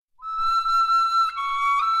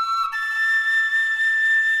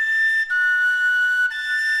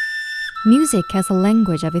Music has a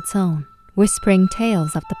language of its own, whispering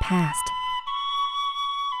tales of the past.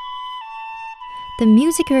 The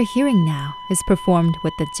music you're hearing now is performed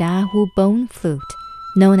with the Jiahu Bone Flute,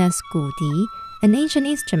 known as Gudi, an ancient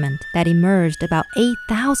instrument that emerged about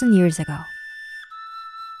 8,000 years ago.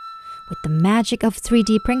 With the magic of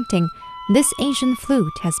 3D printing, this ancient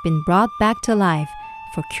flute has been brought back to life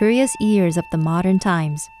for curious ears of the modern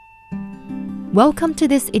times. Welcome to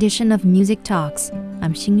this edition of Music Talks.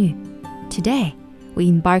 I'm Xingyu. Today, we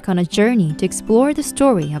embark on a journey to explore the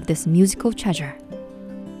story of this musical treasure.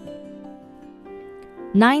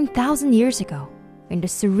 9,000 years ago, in the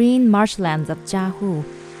serene marshlands of Jiahu,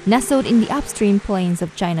 nestled in the upstream plains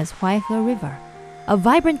of China's Huaihe River, a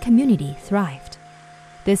vibrant community thrived.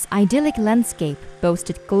 This idyllic landscape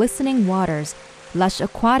boasted glistening waters, lush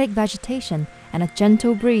aquatic vegetation, and a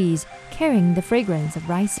gentle breeze carrying the fragrance of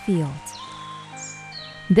rice fields.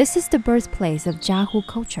 This is the birthplace of Jiahu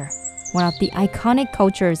culture, one of the iconic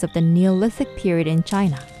cultures of the Neolithic period in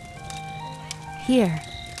China. Here,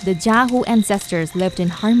 the Jiahu ancestors lived in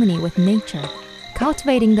harmony with nature,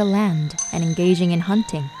 cultivating the land and engaging in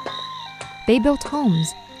hunting. They built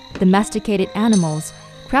homes, domesticated animals,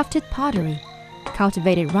 crafted pottery,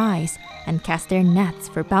 cultivated rice, and cast their nets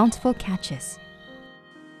for bountiful catches.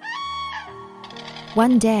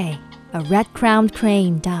 One day, a red-crowned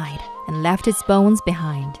crane died and left its bones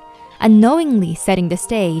behind, unknowingly setting the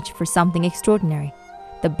stage for something extraordinary,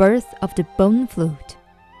 the birth of the bone flute.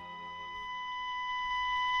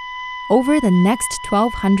 Over the next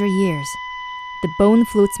 1,200 years, the bone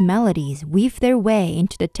flute's melodies weave their way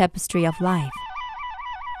into the tapestry of life.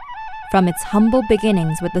 From its humble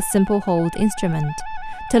beginnings with a simple hold instrument,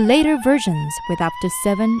 to later versions with up to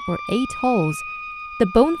 7 or 8 holes, the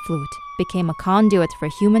bone flute became a conduit for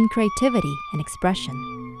human creativity and expression.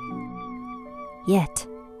 Yet,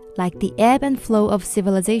 like the ebb and flow of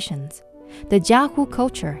civilizations, the Jiahu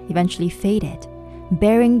culture eventually faded,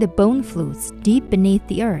 burying the bone flutes deep beneath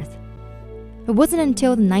the earth. It wasn't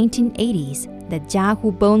until the 1980s that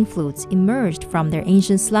Jiahu bone flutes emerged from their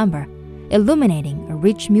ancient slumber, illuminating a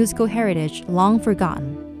rich musical heritage long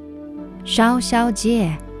forgotten.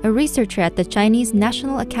 Xiaojie, a researcher at the Chinese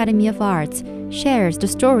National Academy of Arts, shares the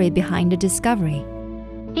story behind the discovery.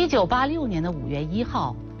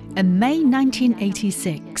 In May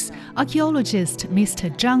 1986, archaeologist Mr.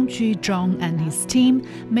 Zhang Juzhong and his team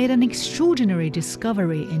made an extraordinary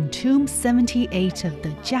discovery in Tomb 78 of the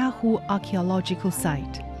Jiahu archaeological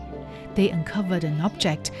site. They uncovered an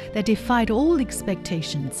object that defied all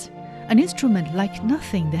expectations, an instrument like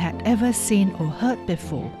nothing they had ever seen or heard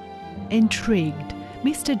before. Intrigued,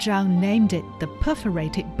 Mr. Zhang named it the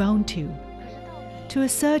perforated bone tube. To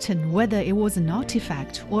ascertain whether it was an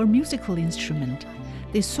artifact or a musical instrument,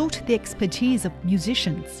 they sought the expertise of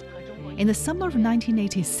musicians. In the summer of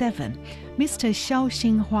 1987, Mr. Xiao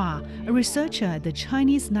Xinhua, a researcher at the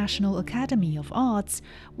Chinese National Academy of Arts,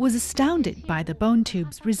 was astounded by the bone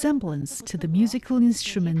tube's resemblance to the musical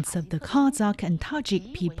instruments of the Kazakh and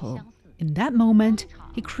Tajik people. In that moment,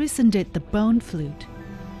 he christened it the bone flute.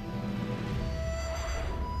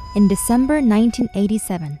 In December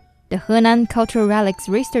 1987, the Henan Cultural Relics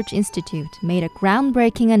Research Institute made a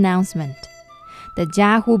groundbreaking announcement. The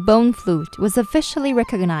Jiahu bone flute was officially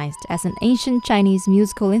recognized as an ancient Chinese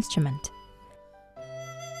musical instrument.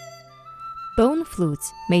 Bone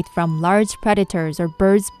flutes made from large predators or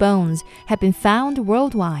birds' bones have been found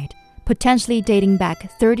worldwide, potentially dating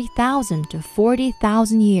back 30,000 to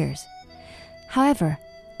 40,000 years. However,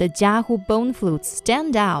 the Jiahu bone flutes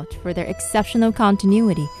stand out for their exceptional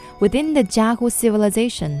continuity within the Jiahu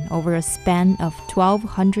civilization over a span of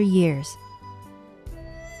 1,200 years.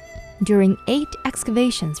 During 8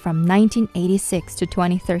 excavations from 1986 to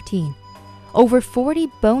 2013, over 40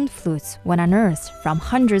 bone flutes were unearthed from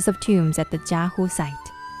hundreds of tombs at the Jiahu site.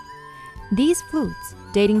 These flutes,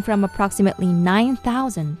 dating from approximately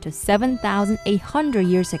 9,000 to 7,800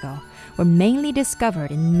 years ago, were mainly discovered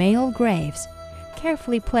in male graves,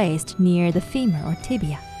 carefully placed near the femur or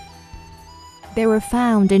tibia. They were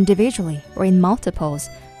found individually or in multiples,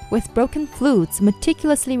 with broken flutes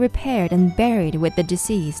meticulously repaired and buried with the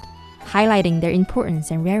deceased, highlighting their importance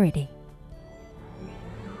and rarity.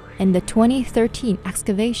 In the 2013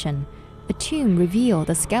 excavation, a tomb revealed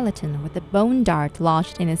a skeleton with a bone dart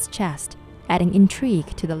lodged in its chest, adding intrigue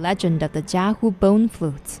to the legend of the Jiahu bone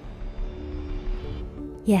flutes.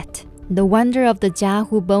 Yet, the wonder of the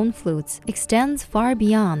Jiahu bone flutes extends far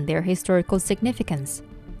beyond their historical significance.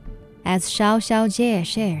 As Xiaojie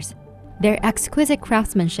shares, their exquisite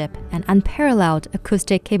craftsmanship and unparalleled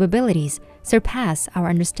acoustic capabilities surpass our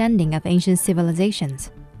understanding of ancient civilizations.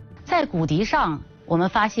 在骨笛上，我们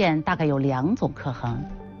发现大概有2种刻痕，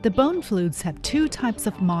 The bone flutes have two types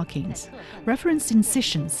of markings, referenced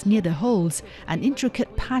incisions near the holes and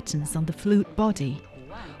intricate patterns on the flute body.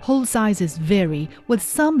 Hole sizes vary, with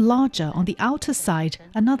some larger on the outer side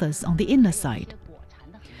and others on the inner side.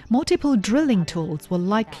 Multiple drilling tools were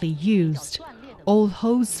likely used. All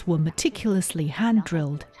holes were meticulously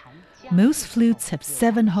hand-drilled. Most flutes have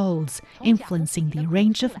 7 holes, influencing the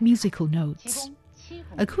range of musical notes.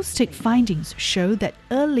 Acoustic findings show that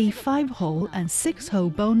early 5-hole and 6-hole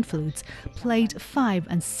bone flutes played 5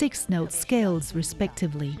 and 6-note scales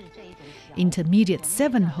respectively. Intermediate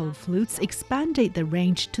 7-hole flutes expanded the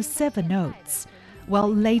range to 7 notes,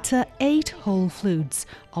 while later 8-hole flutes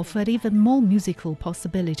offered even more musical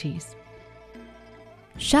possibilities.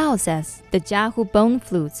 Shao says the Jiahu Bone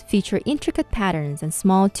Flutes feature intricate patterns and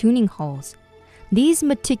small tuning holes. These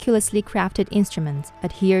meticulously crafted instruments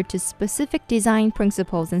adhere to specific design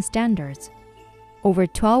principles and standards. Over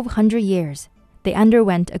 1,200 years, they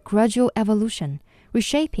underwent a gradual evolution,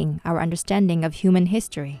 reshaping our understanding of human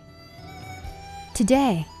history.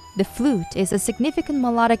 Today, the flute is a significant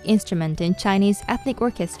melodic instrument in Chinese ethnic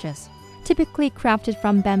orchestras, typically crafted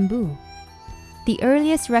from bamboo. The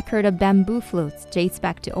earliest record of bamboo flutes dates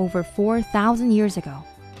back to over 4,000 years ago.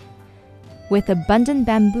 With abundant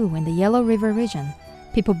bamboo in the Yellow River region,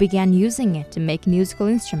 people began using it to make musical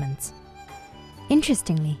instruments.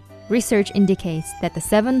 Interestingly, research indicates that the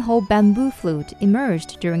 7-hole bamboo flute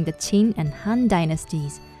emerged during the Qin and Han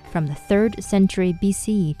dynasties from the 3rd century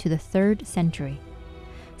BCE to the 3rd century.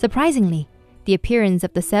 Surprisingly, the appearance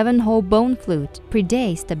of the 7-hole bone flute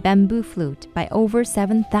predates the bamboo flute by over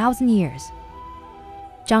 7,000 years.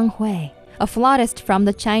 Zhang Hui, a flautist from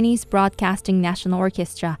the Chinese Broadcasting National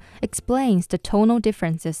Orchestra, explains the tonal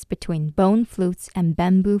differences between bone flutes and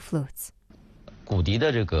bamboo flutes. The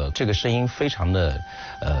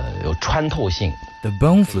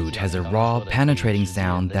bone flute has a raw, penetrating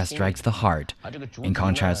sound that strikes the heart. In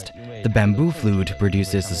contrast, the bamboo flute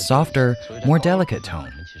produces a softer, more delicate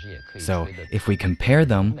tone. So, if we compare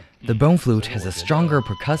them, the bone flute has a stronger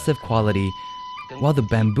percussive quality, while the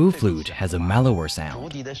bamboo flute has a mellower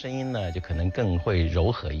sound.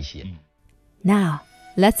 Now,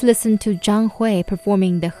 let's listen to Zhang Hui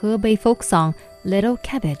performing the Hebei folk song Little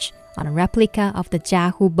Cabbage on a replica of the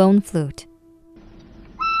Jiahu Bone Flute.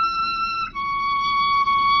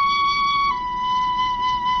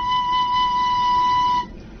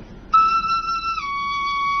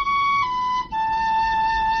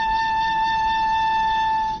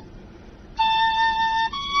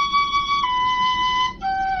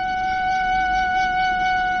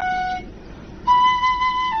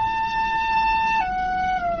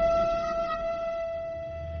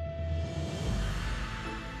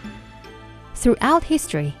 Throughout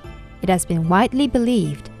history, it has been widely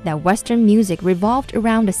believed that Western music revolved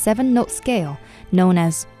around a 7-note scale known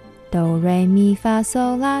as Do, Re, Mi, Fa,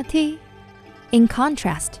 Sol, La, Ti. In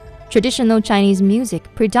contrast, traditional Chinese music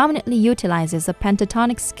predominantly utilizes a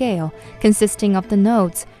pentatonic scale consisting of the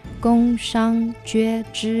notes Gong, Shang, Jue,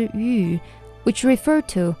 Zhi, Yu, which refer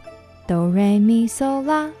to Do, Re, Mi, Sol,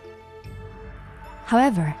 La.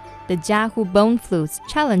 However, the Jiahu Bone Flutes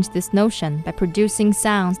challenge this notion by producing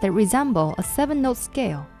sounds that resemble a 7-note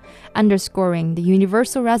scale, underscoring the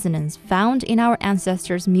universal resonance found in our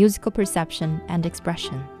ancestors' musical perception and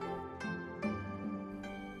expression.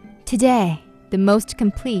 Today, the most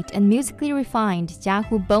complete and musically refined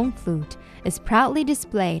Jiahu Bone Flute is proudly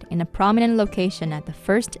displayed in a prominent location at the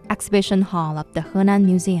first exhibition hall of the Henan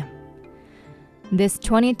Museum. This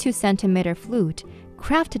 22-centimeter flute,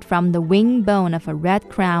 crafted from the wing bone of a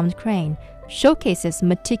red-crowned crane, showcases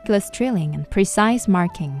meticulous drilling and precise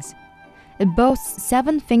markings. It boasts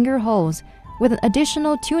 7 finger holes with an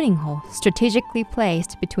additional tuning hole strategically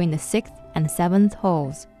placed between the 6th and 7th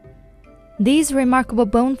holes. These remarkable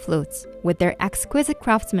bone flutes, with their exquisite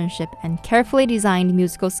craftsmanship and carefully designed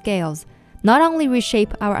musical scales, not only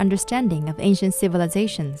reshape our understanding of ancient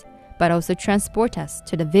civilizations, but also transport us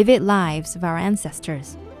to the vivid lives of our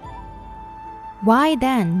ancestors. Why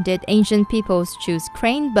then did ancient peoples choose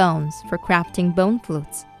crane bones for crafting bone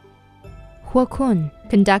flutes? Huo Kun,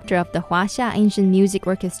 conductor of the Huaxia Ancient Music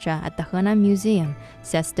Orchestra at the Henan Museum,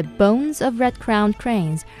 says the bones of red-crowned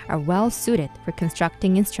cranes are well suited for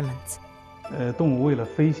constructing instruments.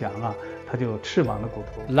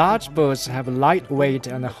 Large birds have lightweight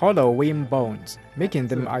and hollow wing bones, making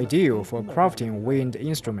them ideal for crafting wind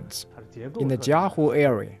instruments. In the Jiahu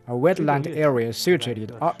area, a wetland area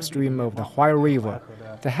situated upstream of the Huai River,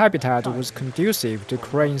 the habitat was conducive to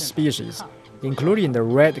crane species, including the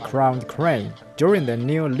red-crowned crane during the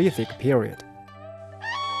Neolithic period.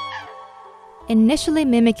 Initially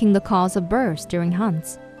mimicking the calls of birds during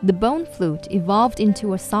hunts, the bone flute evolved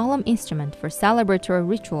into a solemn instrument for celebratory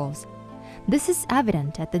rituals. This is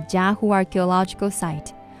evident at the Jiahu archaeological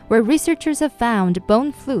site, where researchers have found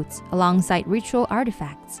bone flutes alongside ritual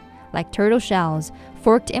artifacts like turtle shells,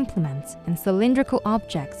 forked implements, and cylindrical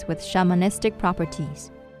objects with shamanistic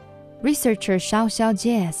properties. Researcher Shao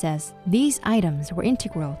Xiaojie says these items were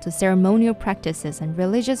integral to ceremonial practices and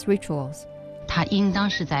religious rituals. 它应当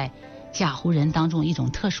是在家湖人当中一种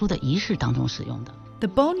特殊的仪式当中使用的。 The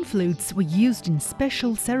bone flutes were used in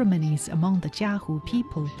special ceremonies among the Jiahu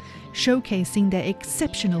people, showcasing their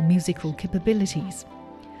exceptional musical capabilities.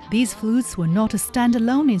 These flutes were not a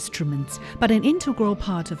standalone instrument, but an integral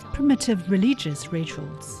part of primitive religious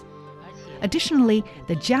rituals. Additionally,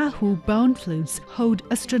 the Jiahu bone flutes hold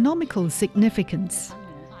astronomical significance.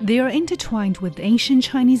 They are intertwined with ancient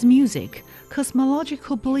Chinese music,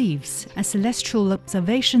 cosmological beliefs, and celestial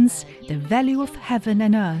observations, the value of heaven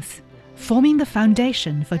and earth, forming the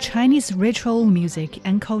foundation for Chinese ritual music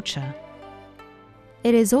and culture.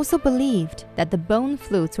 It is also believed that the bone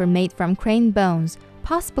flutes were made from crane bones,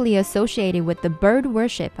 possibly associated with the bird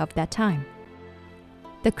worship of that time.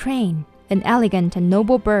 The crane, an elegant and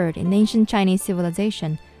noble bird in ancient Chinese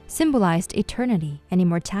civilization, symbolized eternity and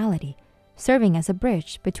immortality, serving as a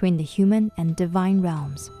bridge between the human and divine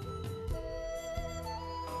realms.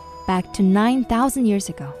 Back to 9,000 years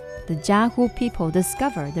ago, the Jiahu people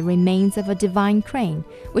discovered the remains of a divine crane,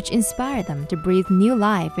 which inspired them to breathe new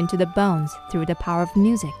life into the bones through the power of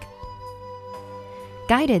music.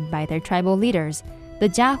 Guided by their tribal leaders, the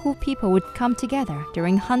Jiahu people would come together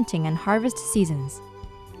during hunting and harvest seasons.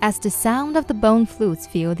 As the sound of the bone flutes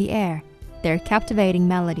filled the air, their captivating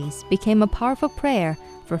melodies became a powerful prayer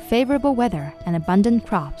for favorable weather and abundant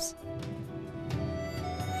crops.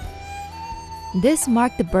 This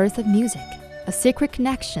marked the birth of music, a sacred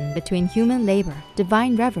connection between human labor,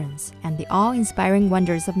 divine reverence, and the awe-inspiring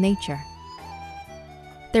wonders of nature.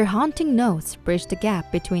 Their haunting notes bridged the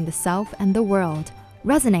gap between the self and the world,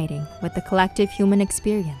 resonating with the collective human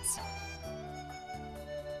experience.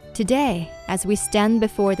 Today, as we stand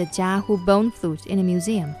before the Jiahu bone flute in a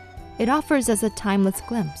museum, it offers us a timeless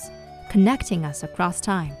glimpse, connecting us across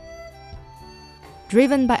time.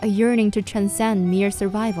 Driven by a yearning to transcend mere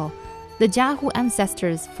survival, the Jiahu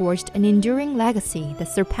ancestors forged an enduring legacy that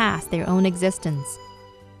surpassed their own existence.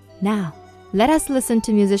 Now, let us listen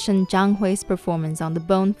to musician Zhang Hui's performance on the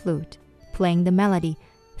bone flute, playing the melody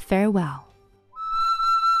Farewell.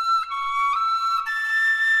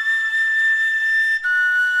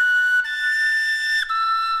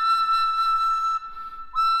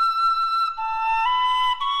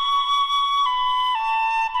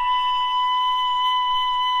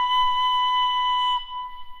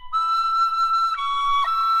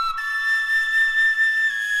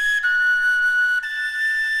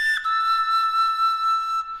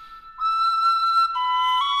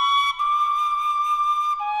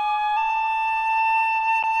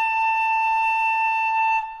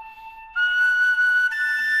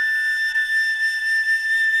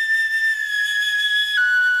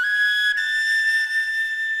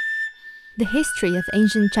 The history of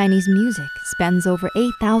ancient Chinese music spans over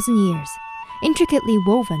 8,000 years, intricately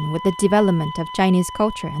woven with the development of Chinese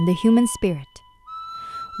culture and the human spirit.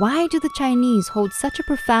 Why do the Chinese hold such a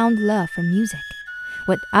profound love for music?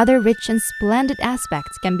 What other rich and splendid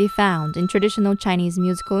aspects can be found in traditional Chinese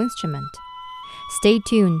musical instrument? Stay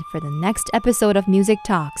tuned for the next episode of Music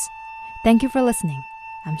Talks. Thank you for listening.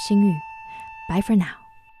 I'm Xingyu. Bye for now.